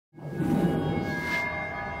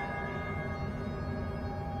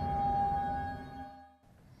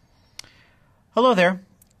Hello there.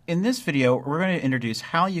 In this video, we're going to introduce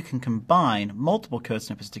how you can combine multiple code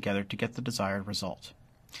snippets together to get the desired result.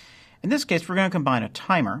 In this case, we're going to combine a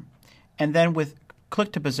timer and then with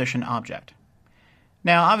click to position object.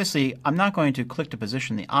 Now, obviously, I'm not going to click to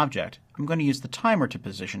position the object. I'm going to use the timer to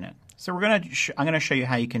position it. So I'm going to show you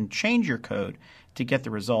how you can change your code to get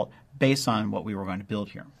the result based on what we were going to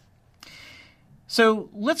build here. So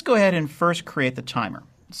let's go ahead and first create the timer.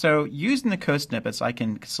 So using the code snippets, I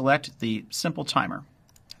can select the simple timer.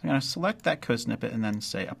 I'm going to select that code snippet and then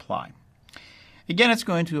say apply. Again, it's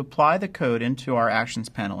going to apply the code into our actions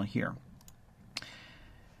panel here.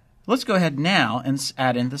 Let's go ahead now and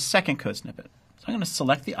add in the second code snippet. So I'm going to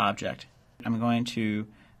select the object. I'm going to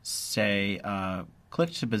say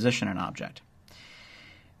click to position an object.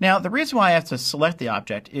 Now, the reason why I have to select the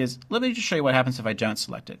object is, let me just show you what happens if I don't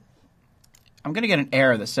select it. I'm going to get an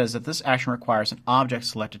error that says that this action requires an object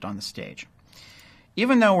selected on the stage.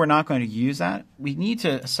 Even though we're not going to use that, we need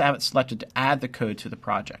to have it selected to add the code to the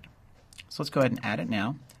project. So let's go ahead and add it now.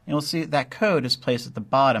 And we'll see that code is placed at the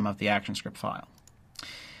bottom of the ActionScript file.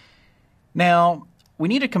 Now, we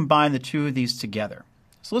need to combine the two of these together.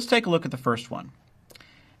 So let's take a look at the first one.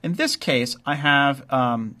 In this case, I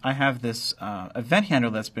have this event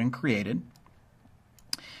handler that's been created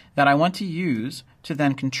that I want to use to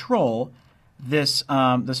then control this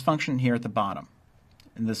function here at the bottom,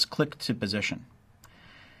 and this click to position.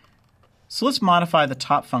 So let's modify the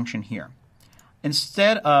top function here.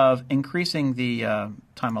 Instead of increasing the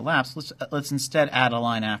time elapsed, let's instead add a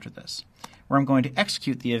line after this, where I'm going to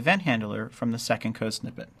execute the event handler from the second code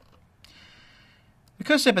snippet. The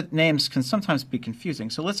code snippet names can sometimes be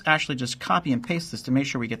confusing, so let's actually just copy and paste this to make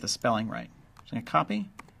sure we get the spelling right. So I'm going to copy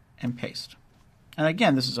and paste. And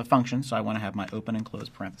again, this is a function, so I want to have my open and close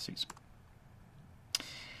parentheses.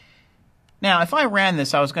 Now, if I ran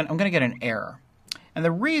this, I'm going to get an error. And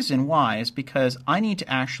the reason why is because I need to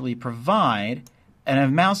actually provide a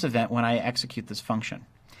mouse event when I execute this function.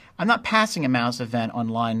 I'm not passing a mouse event on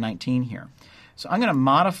line 19 here. So I'm going to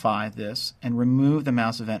modify this and remove the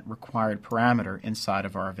mouse event required parameter inside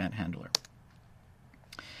of our event handler.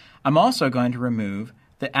 I'm also going to remove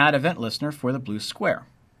the add event listener for the blue square.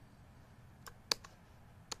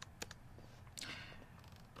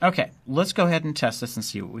 Okay, let's go ahead and test this and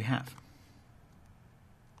see what we have.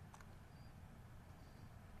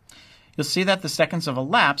 You'll see that the seconds have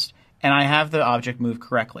elapsed and I have the object move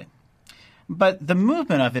correctly. But the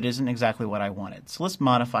movement of it isn't exactly what I wanted. So let's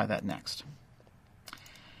modify that next.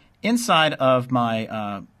 Inside of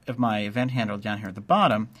my event handler down here at the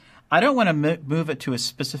bottom, I don't want to move it to a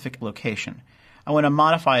specific location. I want to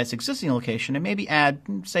modify its existing location and maybe add,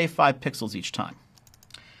 say, 5 pixels each time.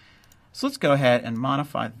 So let's go ahead and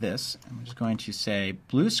modify this. I'm just going to say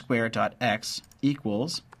bluesquare.x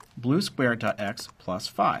equals bluesquare.x plus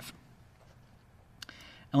 5.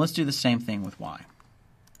 And let's do the same thing with y.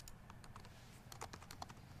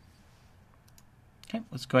 Okay,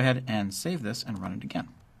 let's go ahead and save this and run it again.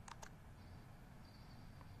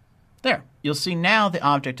 There. You'll see now the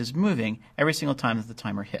object is moving every single time that the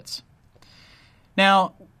timer hits.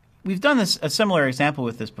 Now, we've done a similar example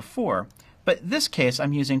with this before, but in this case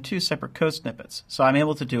I'm using 2 separate code snippets. So I'm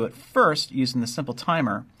able to do it first using the simple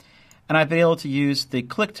timer, and I've been able to use the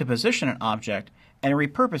click to position an object and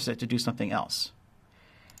repurpose it to do something else.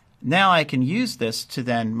 Now I can use this to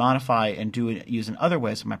then modify and use in other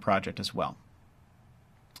ways of my project as well.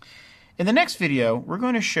 In the next video, we're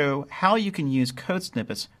going to show how you can use code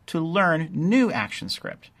snippets to learn new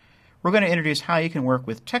ActionScript. We're going to introduce how you can work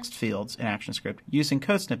with text fields in ActionScript using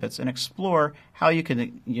code snippets and explore how you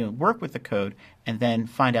can work with the code and then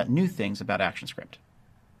find out new things about ActionScript.